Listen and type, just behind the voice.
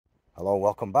Hello,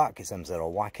 welcome back. It's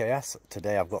M0YKS.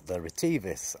 Today I've got the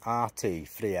RETEVIS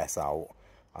RT-3S out,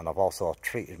 and I've also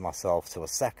treated myself to a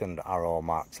second Arrow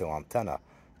Mark II antenna.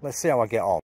 Let's see how I get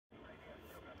on.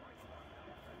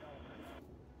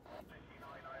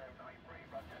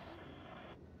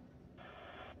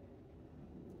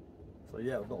 So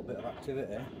yeah, we've got a bit of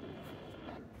activity.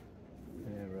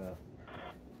 Here,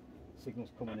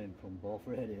 signals coming in from both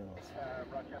radios.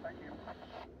 Roger, thank you.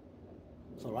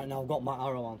 So right now I've got my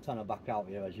Arrow antenna back out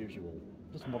here as usual.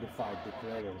 Just modified the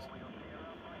cradles.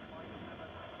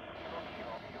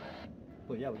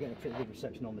 But yeah, we're getting a pretty good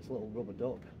reception on this little rubber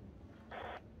duck.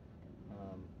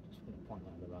 Just going to point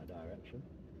that in the right direction.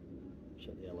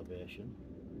 Check the elevation.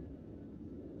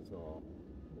 So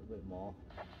a little bit more.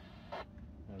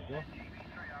 There we go.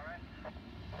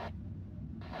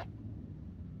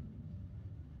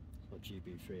 So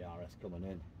GB3RS coming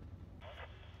in.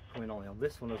 Coming on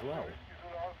this one as well.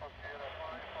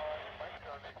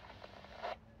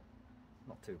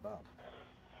 Not too bad.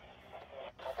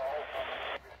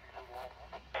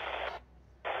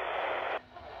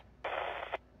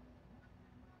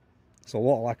 So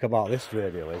what I like about this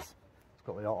radio is it's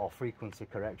got the auto frequency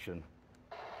correction.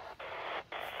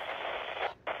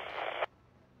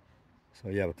 So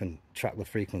yeah, we can track the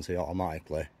frequency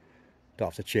automatically. Don't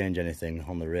have to change anything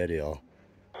on the radio.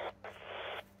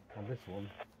 On this one,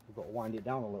 we've got to wind it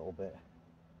down a little bit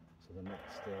to the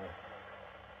next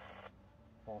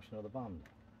portion of the band.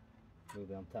 Move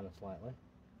the antenna slightly.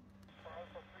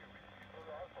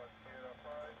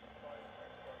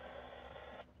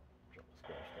 Drop the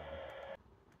squash down.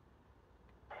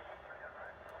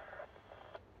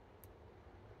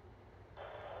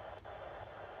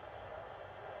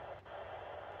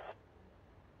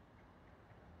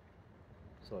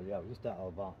 So yeah, we're just at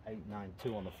about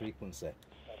 892 on the frequency.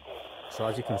 So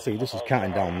as you can see, this is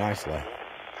counting down nicely.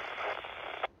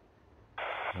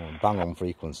 Bang on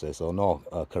frequency, so no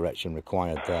correction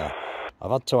required there.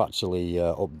 I've had to actually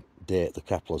update the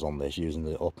couplers on this using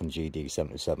the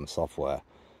OpenGD77 software.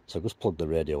 So just plug the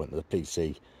radio into the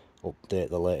PC, update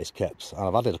the latest caps, and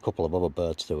I've added a couple of other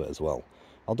birds to it as well.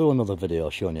 I'll do another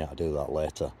video showing you how to do that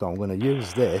later. So I'm going to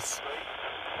use this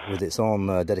with its own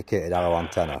dedicated Arrow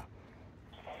antenna.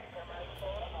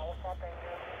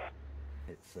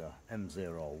 It's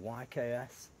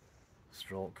M0YKS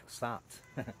stroke SAT.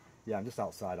 Yeah, I'm just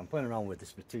outside. I'm playing around with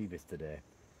this RETEVIS today.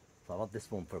 So I've had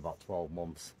this one for about 12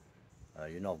 months.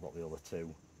 You know I've got the other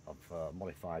two. I've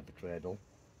modified the cradle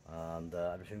and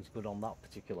everything's good on that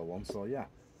particular one. So yeah,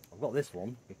 I've got this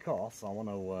one because I want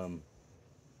to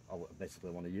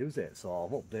basically want to use it. So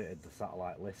I've updated the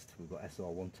satellite list. We've got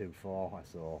SO124,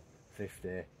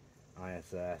 SO50,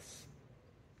 ISS.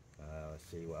 Let's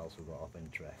see what else we've got of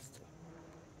interest.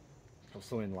 Got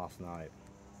some in last night.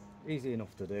 Easy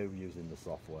enough to do using the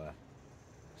software.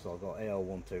 So I've got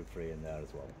AO123 in there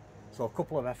as well. So a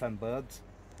couple of FM birds,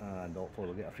 and hopefully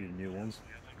we'll get a few new ones.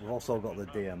 We've also got the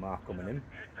DMR coming in.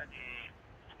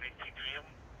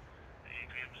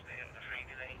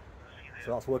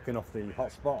 So that's working off the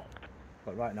hotspot,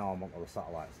 but right now I'm onto the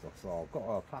satellite stuff. So I've got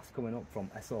a pass coming up from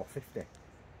SO50.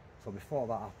 So before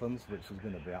that happens, which is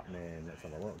going to be happening, let's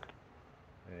have a look,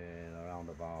 in around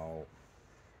about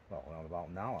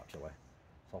now actually.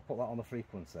 So I'll put that on the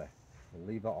frequency, we'll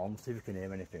leave that on, see if we can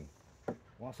hear anything.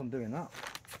 Whilst I'm doing that,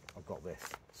 I've got this.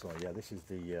 So yeah, this is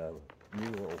the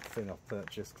new little thing I've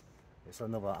purchased. It's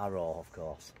another Arrow, of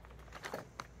course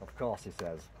it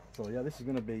says. So yeah, this is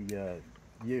going to be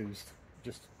used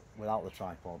just without the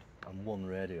tripod and one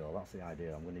radio. That's the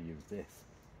idea. I'm going to use this.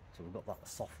 So we've got that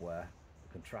software,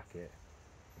 we can track it,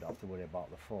 we don't have to worry about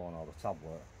the phone or the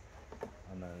tablet.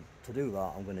 And then to do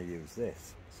that, I'm going to use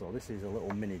this. So this is a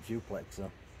little mini duplexer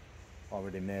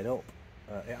already made up.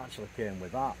 It actually came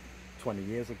with that 20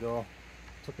 years ago.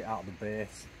 Took it out of the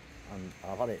base and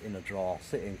I've had it in a drawer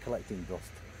sitting collecting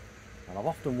dust, and I've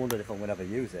often wondered if I'm going to ever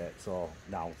use it, so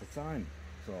now's the time.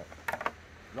 So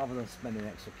rather than spending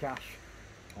extra cash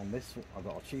on this, I've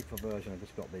got a cheaper version. I've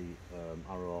just got the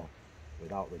Arrow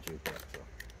without the duplexer,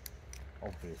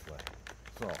 obviously.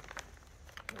 So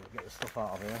we'll get the stuff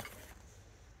out of here.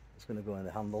 It's going to go in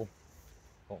the handle,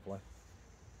 hopefully.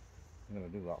 I'm going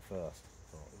to do that first.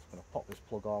 So I'm just going to pop this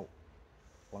plug out,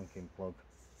 blanking plug,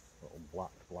 little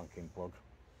black blanking plug.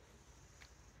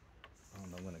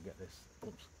 And I'm going to get this,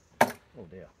 oops, oh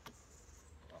dear,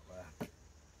 right there.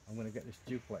 I'm going to get this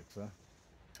duplexer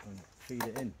and feed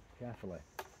it in carefully.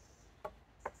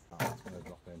 That's going to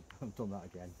drop in. I've done that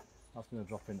again. That's going to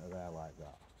drop into there like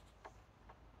that.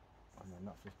 And then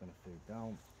that's just going to feed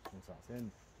down once that's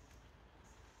in.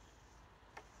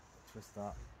 Twist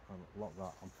that and lock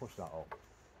that and push that up.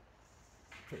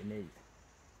 Pretty neat.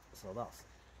 So that's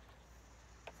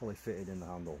fully fitted in the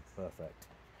handle, perfect.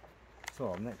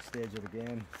 So next stage of the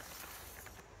game,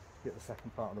 get the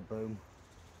second part of the boom,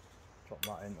 drop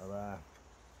that into there.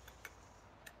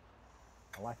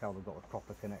 I like how they've got the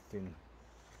copper connecting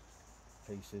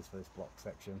pieces for this block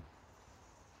section.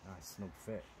 Nice snug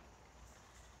fit.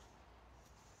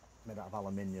 Made out of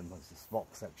aluminium as the block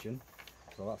section.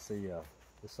 So that's the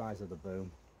size of the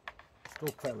boom.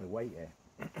 Still fairly weighty.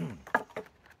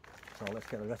 So let's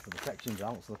get the rest of the sections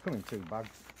out. So they come in 2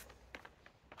 bags.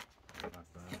 Bag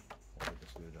there. With the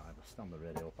screwdriver. Stand the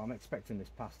radio up. I'm expecting this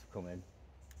pass to come in.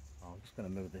 I'm just going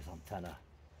to move this antenna.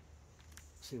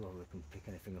 See whether we can pick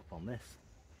anything up on this.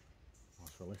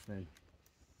 Whilst we're listening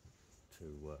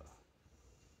to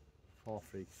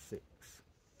 436.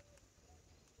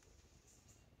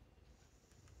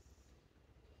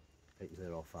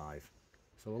 .805.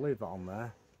 So we'll leave that on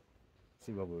there,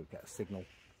 see whether we get a signal,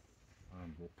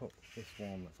 and we'll put this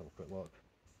one, let's have a quick look,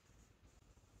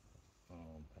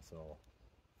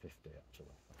 SO50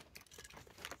 actually.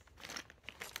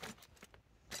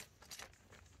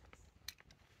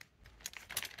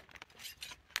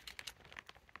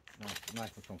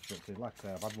 Nicely constructed. Like I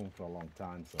say, I've had one for a long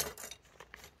time, so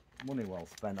money well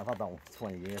spent. I've had that one for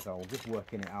 20 years. I was just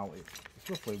working it out. It's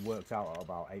roughly worked out at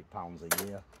about £8 a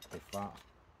year, if that.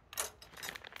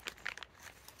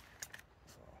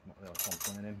 So I'm not really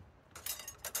complaining. So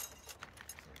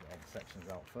get all the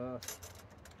sections out first.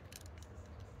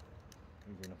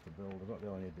 Easy enough to build. I don't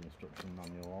really need the instruction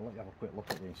manual. I'll let you have a quick look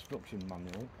at the instruction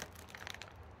manual.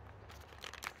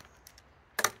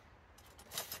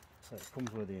 So it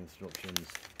comes with the instructions,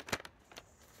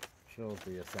 shows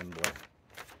the assembly,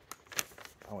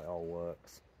 how it all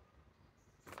works,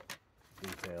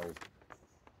 detailed.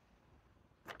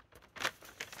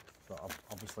 But I've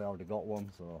obviously already got one,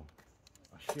 so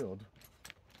I should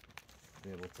be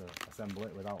able to assemble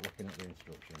it without looking at the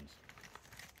instructions.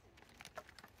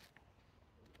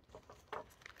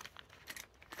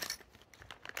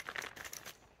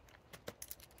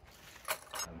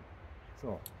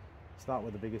 So, start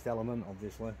with the biggest element,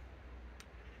 obviously.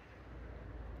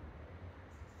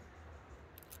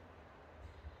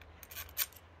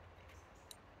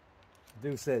 I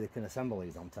do say they can assemble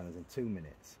these antennas in 2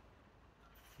 minutes.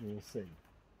 We'll see.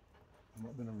 I'm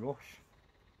not going to rush.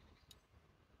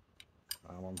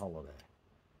 I'm on holiday.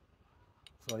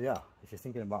 So yeah, if you're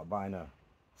thinking about buying a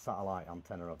satellite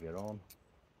antenna of your own,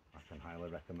 I can highly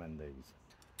recommend these.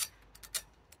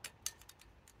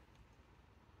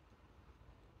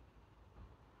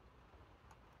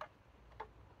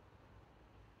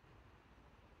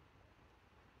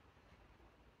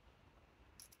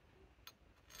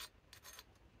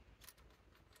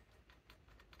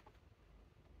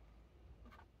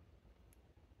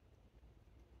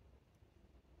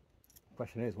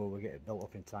 Question is, will we get it built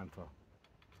up in time for a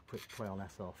quick play on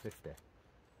SO50?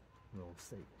 We'll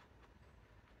see.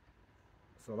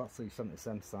 So that's the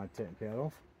 77 side taken care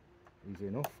of, easy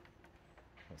enough.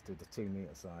 Let's do the 2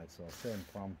 metre side. So same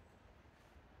plan,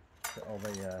 get all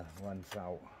the lengths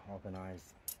out,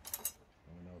 organised, so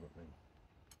we know that the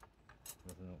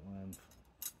resonant length.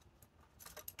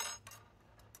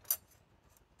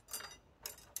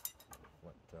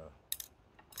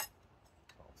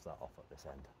 I'll start off at this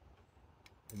end.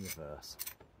 In reverse.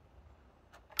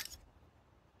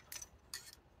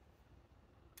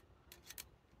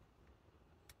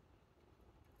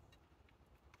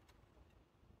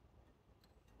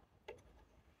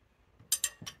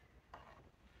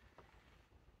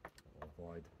 I'll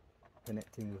avoid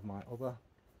connecting with my other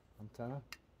antenna.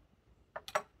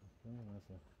 Okay, where's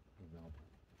the knob?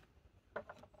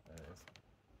 There it is.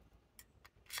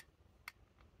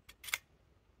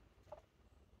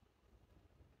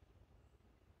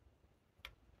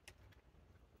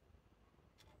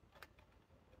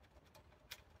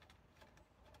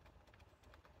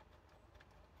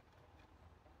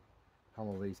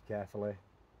 Handle these carefully,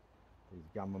 these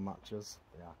gamma matches.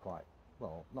 They are quite,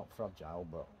 well, not fragile,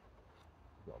 but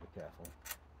you've got to be careful.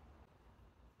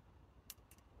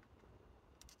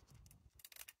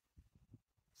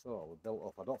 So we're built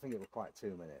up. I don't think it was quite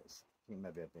 2 minutes. I think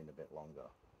maybe it'd been a bit longer.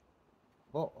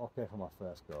 But okay for my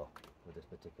first go with this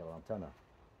particular antenna.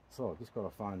 So just got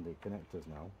to find the connectors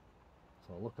now.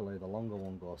 So luckily the longer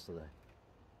one goes to the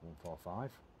 145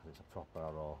 because it's a proper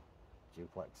RO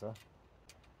duplexer.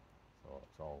 So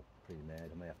it's all pre-made.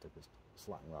 I may have to just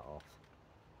slacken that off,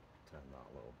 turn that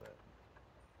a little bit,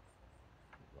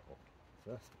 nip that up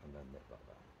first, and then nip that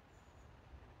down.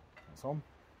 That's on.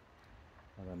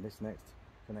 And then this next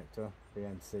connector,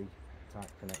 BNC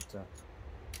type connector,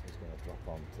 is going to drop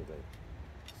on to the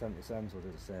 77s. We'll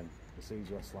do the same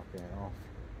procedure, slacking it off,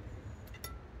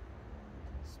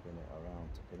 spin it around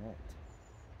to connect.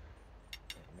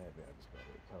 Maybe I just got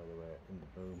it carried away in the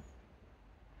boom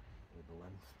with the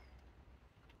length.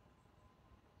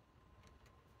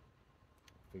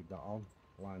 Feed that on,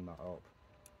 line that up.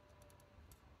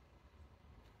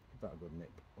 Give that a good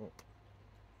nip up.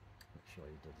 Make sure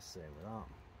you do the same with that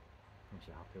once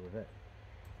you're happy with it.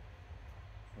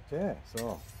 Okay,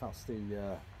 so that's the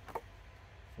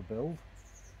build.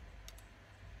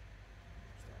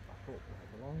 Start back up where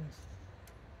it belongs.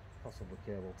 Possibly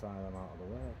cable tie them out of the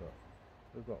way, but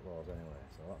we've got those anyway,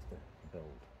 so that's the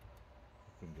build.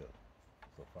 Looking good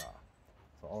so far.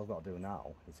 So all I've got to do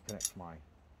now is connect my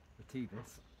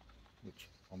RETEVIS, which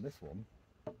on this one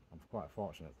I'm quite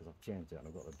fortunate because I've changed it and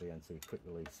I've got the BNC quick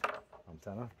release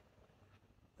antenna.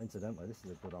 Incidentally, this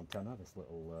is a good antenna, this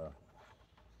little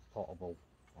portable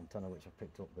antenna which I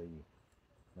picked up the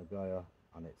Nagoya,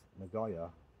 and it's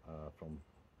Nagoya from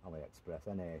AliExpress,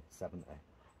 NA70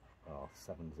 or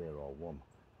 701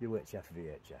 UHF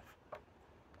VHF.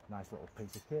 Nice little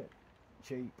piece of kit,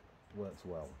 cheap, works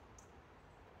well.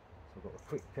 So I've got the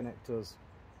quick connectors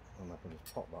and I can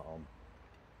just pop that on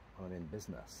and I'm in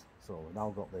business. So we've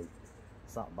now got the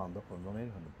sat band up and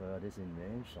running and the bird is in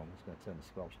range, so I'm just going to turn the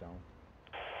squelch down.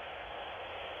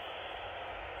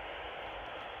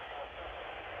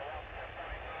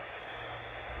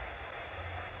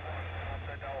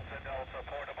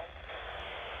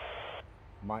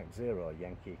 Mike 0,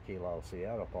 Yankee Kilo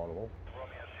Sierra portable.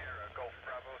 Romeo Sierra, Golf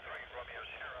Bravo 3, Romeo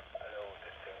Sierra. Hello,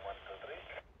 testing 1, 2, 3.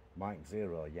 Mike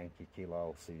 0, Yankee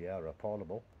Kilo Sierra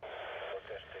portable.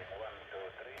 Testing 1, 2,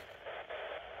 3.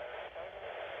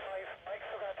 Mike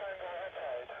Sugar Tango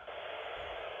outside.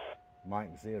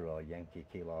 Mike 0, Yankee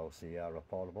Kilo Sierra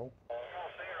portable. 0,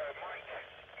 Mike,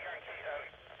 Yankee,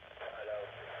 hello.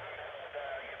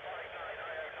 You're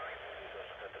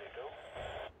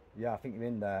 59909. Yeah, I think you're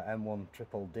in there,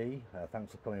 M1DDD.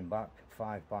 Thanks for coming back.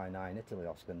 5x9, Italy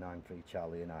Oscar 93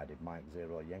 Charlie United, Mike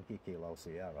 0, Yankee Kilo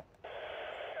Sierra. Okay,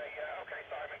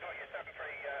 Simon, got your 73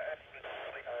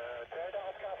 Third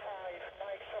Oscar 5,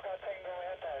 Mike Sugar Tango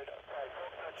outside.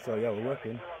 So yeah, we're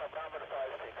working.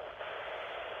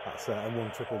 That's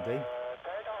M1DDD. Third Oscar 5,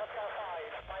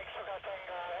 Mike Sugar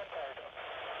Tango outside.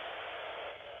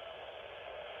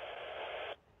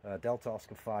 Delta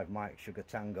Oscar 5, Mike Sugar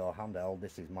Tango handheld.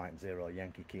 This is Mike 0,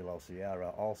 Yankee Kilo Sierra,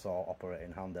 also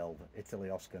operating handheld, Italy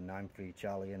Oscar 93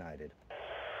 Charlie United.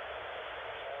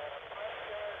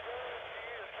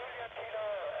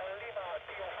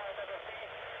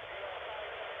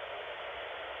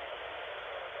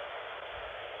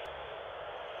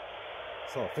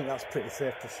 So I think that's pretty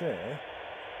safe to say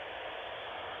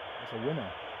it's a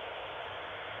winner.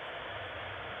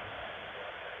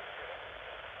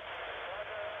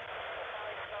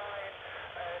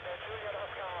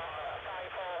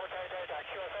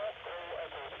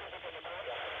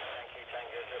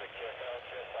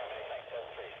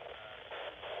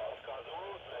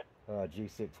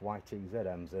 G6YTZ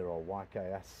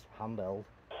M0YKS handheld.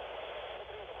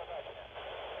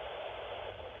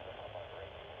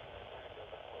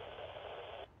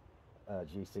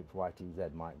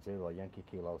 G6YTZ Mike 0 Yankee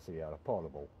Kilo Sierra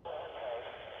portable.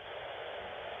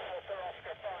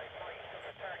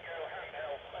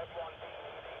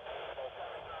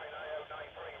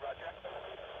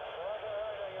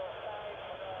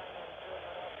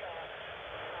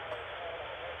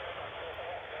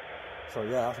 So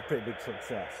yeah, that's a pretty big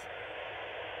success.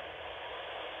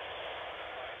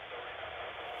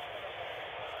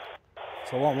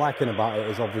 So what I'm liking about it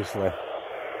is obviously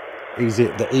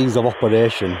the ease of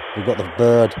operation. We've got the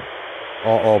bird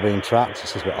auto being tracked.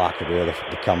 This is a bit like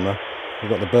the camera. We've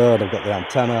got the bird, I've got the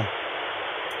antenna,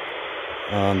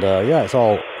 and yeah, it's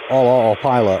all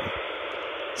autopilot.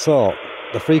 So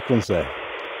the frequency,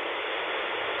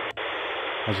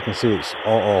 as you can see, it's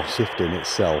auto shifting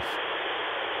itself.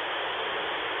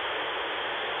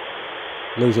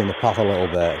 Losing the path a little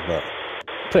bit, but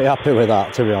pretty happy with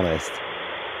that, to be honest.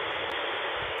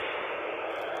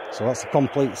 So that's the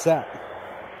complete set.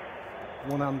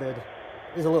 One-handed.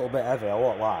 Is a little bit heavy, I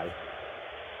won't lie,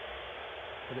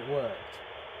 but it worked.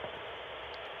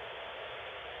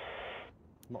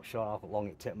 I'm not sure how long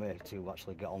it took me to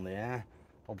actually get on the air.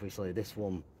 Obviously this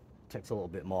one takes a little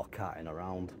bit more carting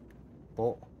around,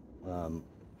 but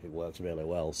it works really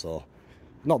well. So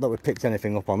not that we picked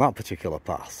anything up on that particular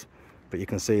pass, but you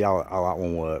can see how that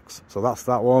one works. So that's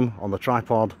that one on the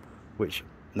tripod, which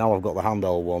now I've got the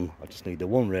handheld one. I just need the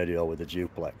one radio with the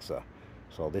duplexer.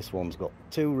 So this one's got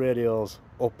two radios,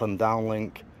 up and down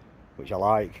link, which I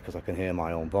like because I can hear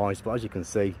my own voice. But as you can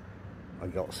see, I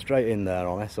got straight in there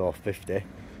on SO50,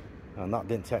 and that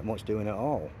didn't take much doing at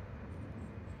all.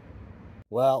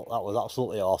 Well, that was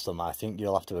absolutely awesome. I think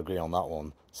you'll have to agree on that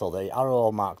one. So the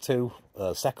Arrow Mark II,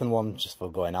 second one, just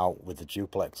for going out with the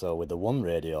duplex or with the one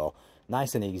radio,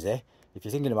 nice and easy. If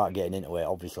you're thinking about getting into it,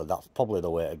 obviously that's probably the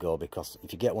way to go, because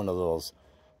if you get one of those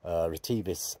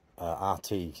RETEVIS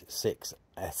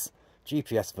RT-3S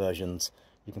GPS versions,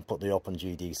 you can put the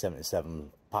OpenGD77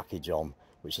 package on,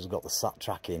 which has got the sat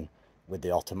tracking with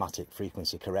the automatic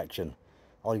frequency correction.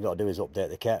 All you've got to do is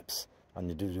update the keps, and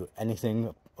you do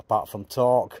anything apart from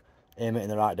talk, aim it in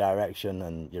the right direction,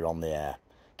 and you're on the air.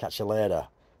 Catch you later.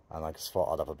 And I just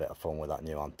thought I'd have a bit of fun with that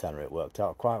new antenna. It worked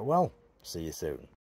out quite well. See you soon.